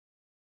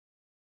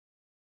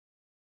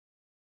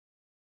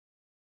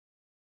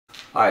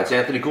Hi, it's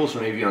Anthony Coles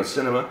from AV on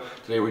Cinema.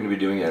 Today we're going to be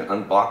doing an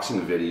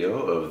unboxing video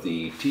of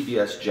the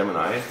T.B.S.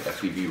 Gemini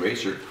FPV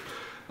Racer.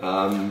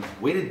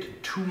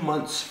 Waited 2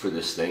 months for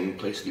this thing,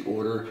 placed the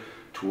order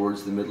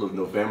towards the middle of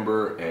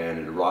November, and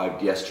it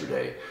arrived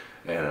yesterday.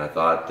 And I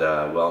thought,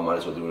 well, might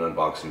as well do an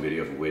unboxing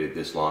video. If I waited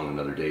this long,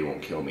 another day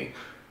won't kill me.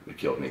 It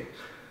killed me.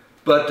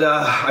 But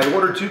I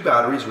ordered 2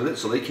 batteries with it,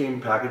 so they came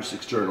packaged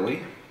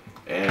externally.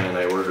 And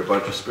I ordered a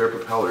bunch of spare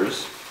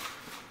propellers,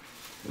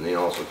 and they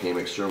also came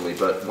externally.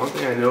 But one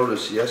thing I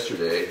noticed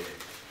yesterday,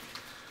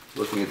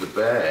 looking at the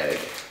bag,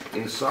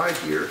 inside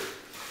here,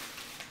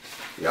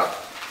 yeah,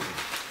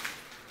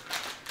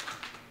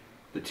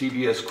 the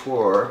T.B.S.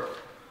 core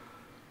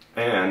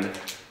and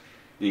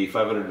the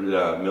 500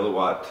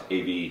 milliwatt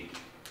AV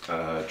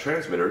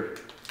transmitter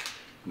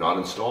not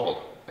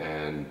installed,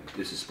 and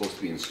this is supposed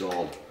to be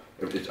installed.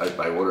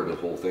 I ordered the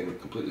whole thing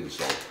completely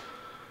installed,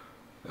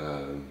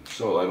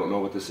 so I don't know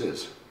what this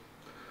is.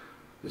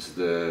 This is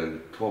the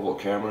 12 volt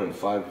camera and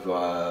 5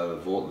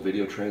 volt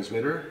video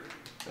transmitter,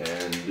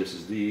 and this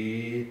is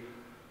the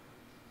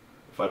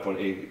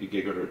 5.8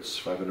 gigahertz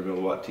 500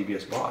 milliwatt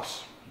T.B.S.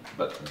 Boss.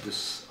 But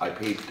this, I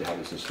paid to have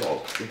this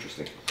installed.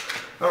 Interesting.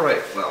 All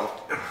right,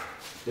 well, I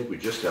think we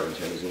just have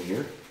antennas in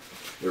here.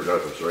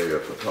 I'm sorry,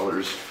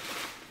 propellers.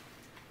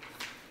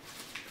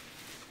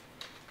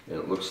 And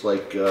it looks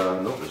like,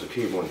 no, there's a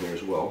cable in here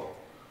as well.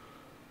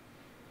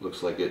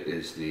 Looks like it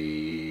is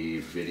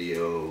the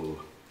video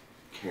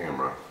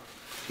camera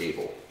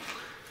cable.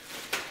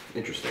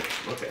 Interesting.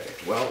 Okay,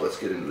 well, let's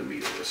get into the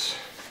meat of this.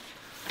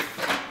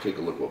 Take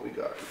a look what we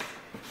got.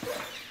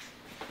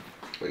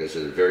 Like I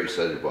said, I'm very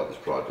excited about this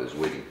product. I was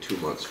waiting 2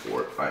 months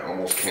for it. I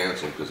almost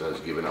canceled because I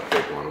was giving up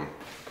hope on them.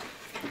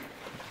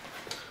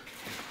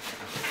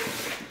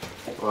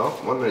 Well,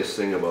 one nice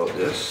thing about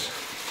this,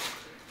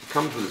 it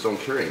comes with its own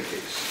carrying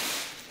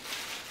case,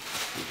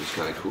 which is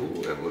kind of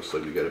cool. And it looks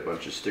like we got a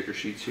bunch of sticker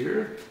sheets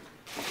here.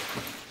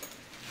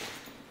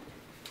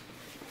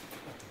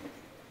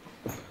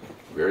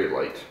 Very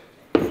light,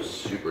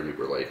 super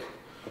duper light.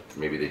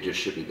 Maybe they just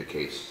shipped me the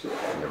case. You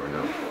never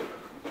know.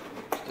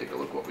 Let's take a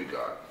look what we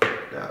got.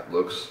 That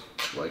looks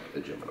like a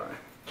Gemini.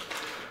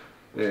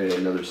 And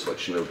another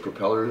selection of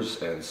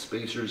propellers and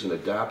spacers and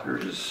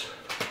adapters.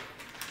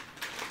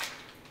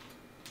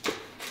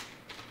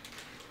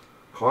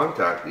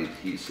 Contact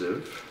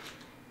adhesive.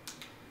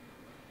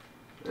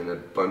 And a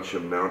bunch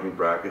of mounting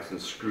brackets and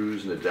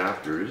screws and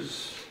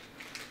adapters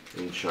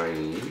in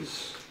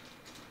Chinese.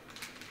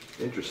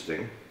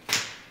 Interesting.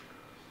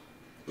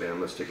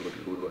 And let's take a look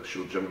at the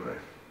actual Gemini.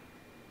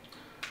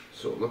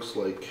 So it looks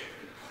like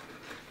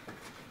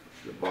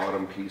the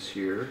bottom piece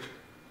here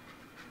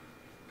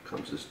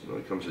comes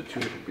with 2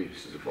 different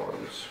pieces of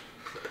bottoms.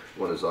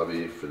 One is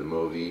obviously for the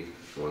Movi,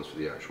 one's for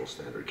the actual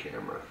standard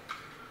camera,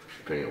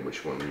 depending on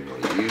which one you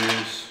want to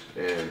use.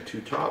 And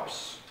 2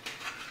 tops.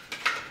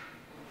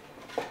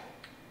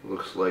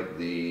 Looks like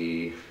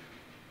it's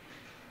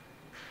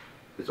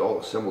all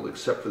assembled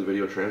except for the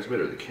video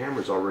transmitter. The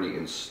camera's already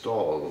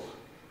installed.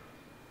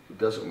 It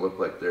doesn't look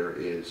like there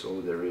is. Oh,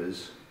 there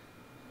is.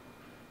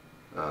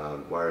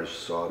 Wires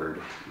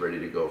soldered, ready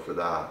to go for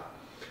that.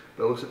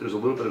 But it looks like there's a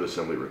little bit of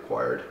assembly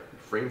required. The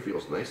frame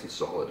feels nice and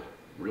solid,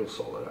 real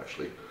solid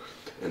actually.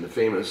 And the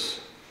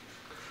famous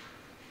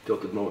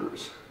tilted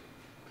motors.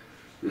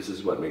 This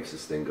is what makes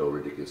this thing go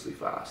ridiculously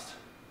fast,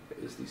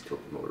 is these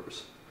tilted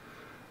motors.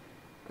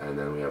 And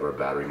then we have our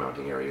battery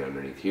mounting area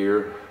underneath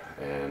here.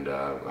 And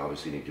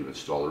obviously need to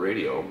install a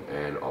radio,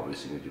 and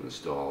obviously need to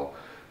install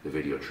the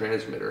video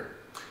transmitter.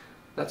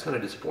 That's kind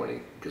of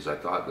disappointing because I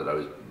thought that I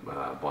was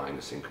buying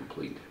this thing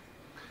complete.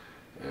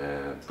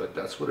 But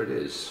that's what it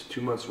is.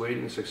 2 months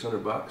waiting,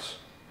 600 bucks.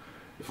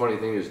 The funny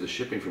thing is the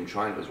shipping from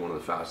China was one of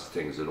the fastest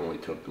things. It only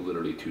took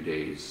literally 2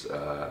 days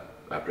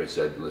after I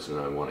said, listen,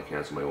 I want to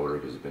cancel my order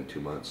because it's been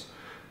 2 months.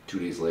 2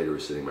 days later, it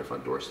was sitting on my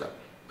front doorstep.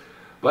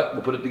 But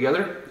we'll put it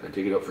together and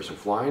take it out for some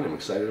flying. I'm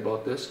excited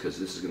about this because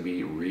this is going to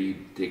be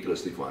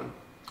ridiculously fun.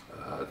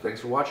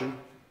 Thanks for watching.